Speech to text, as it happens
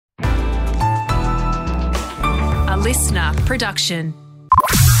listener production.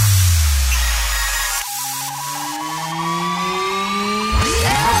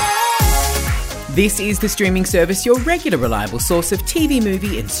 This is the streaming service, your regular reliable source of TV,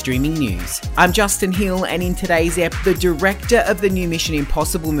 movie and streaming news. I'm Justin Hill, and in today's ep, the director of the new Mission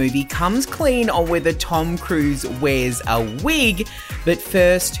Impossible movie comes clean on whether Tom Cruise wears a wig. But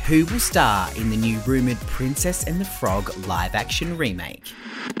first, who will star in the new rumoured Princess and the Frog live-action remake?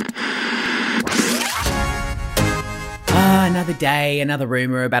 Another day, another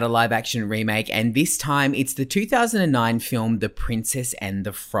rumour about a live-action remake, and this time it's the 2009 film The Princess and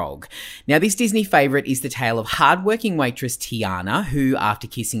the Frog. Now, this Disney favourite is the tale of hard-working waitress Tiana, who, after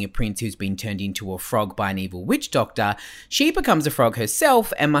kissing a prince who's been turned into a frog by an evil witch doctor, she becomes a frog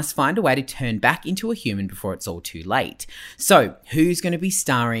herself and must find a way to turn back into a human before it's all too late. So, who's going to be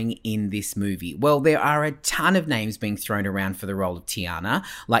starring in this movie? Well, there are a ton of names being thrown around for the role of Tiana,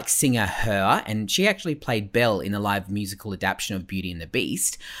 like singer Her, and she actually played Belle in a live musical adaptation of Beauty and the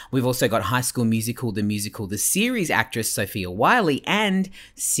Beast. We've also got High School Musical, the series actress Sophia Wiley, and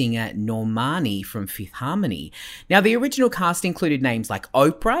singer Normani from Fifth Harmony. Now, the original cast included names like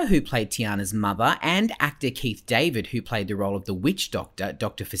Oprah, who played Tiana's mother, and actor Keith David, who played the role of the witch doctor,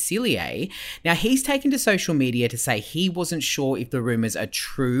 Dr. Facilier. Now, he's taken to social media to say he wasn't sure if the rumours are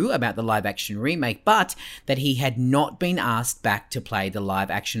true about the live-action remake, but that he had not been asked back to play the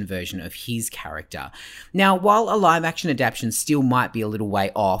live-action version of his character. Now, while a live-action adaptation still might be a little way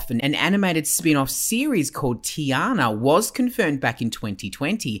off, and an animated spin-off series called Tiana was confirmed back in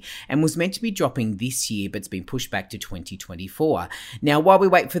 2020 and was meant to be dropping this year, but it's been pushed back to 2024. Now, while we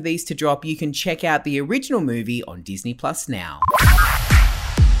wait for these to drop, you can check out the original movie on Disney Plus now.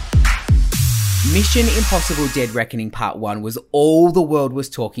 Mission Impossible Dead Reckoning Part 1 was all the world was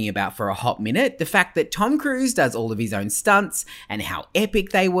talking about for a hot minute. The fact that Tom Cruise does all of his own stunts and how epic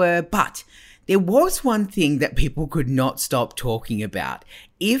they were, but there was one thing that people could not stop talking about: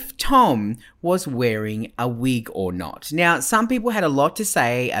 if Tom was wearing a wig or not. Now, some people had a lot to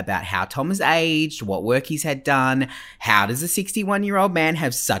say about how Tom has aged, what work he's had done, how does a 61-year-old man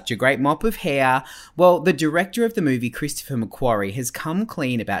have such a great mop of hair? Well, the director of the movie, Christopher McQuarrie, has come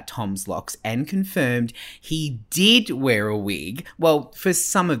clean about Tom's locks and confirmed he did wear a wig. Well, for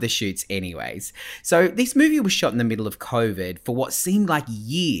some of the shoots anyways. So this movie was shot in the middle of COVID for what seemed like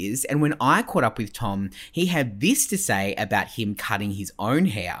years, and when I caught up with Tom, he had this to say about him cutting his own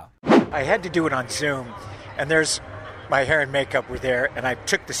hair. I had to do it on Zoom, and my hair and makeup were there, and I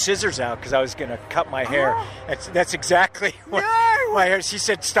took the scissors out because I was going to cut my hair. That's exactly what my hair. She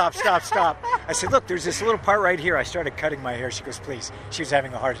said, stop. I said, look, there's this little part right here. I started cutting my hair. She goes, please. She was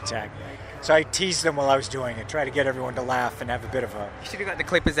having a heart attack. So I teased them while I was doing it, try to get everyone to laugh and have a bit of a... You should have got the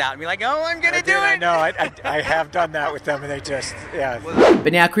clippers out and be like, oh, I'm going to do it. I know. I have done that with them, and they just, yeah.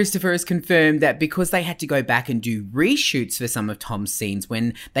 But now Christopher has confirmed that because they had to go back and do reshoots for some of Tom's scenes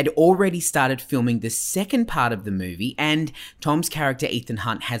when they'd already started filming the second part of the movie, and Tom's character Ethan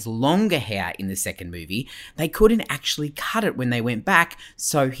Hunt has longer hair in the second movie, they couldn't actually cut it when they went back,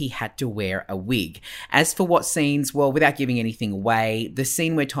 so he had to wear a wig. As for what scenes, well, without giving anything away, the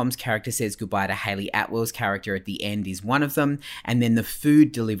scene where Tom's character says goodbye to Hayley Atwell's character at the end is one of them, and then the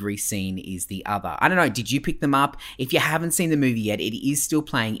food delivery scene is the other. I don't know, did you pick them up? If you haven't seen the movie yet, it is still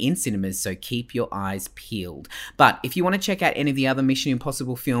playing in cinemas, so keep your eyes peeled. But if you want to check out any of the other Mission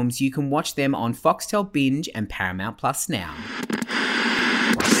Impossible films, you can watch them on Foxtel Binge and Paramount Plus now.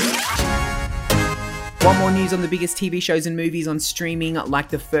 One more news on the biggest TV shows and movies on streaming, like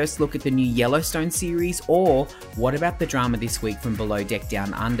the first look at the new Yellowstone series, or what about the drama this week from Below Deck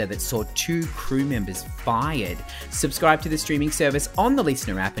Down Under that saw 2 crew members fired? Subscribe to the streaming service on the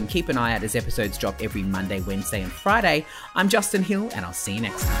Listener app and keep an eye out as episodes drop every Monday, Wednesday and Friday. I'm Justin Hill, and I'll see you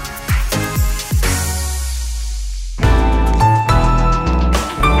next time.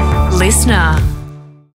 Listener.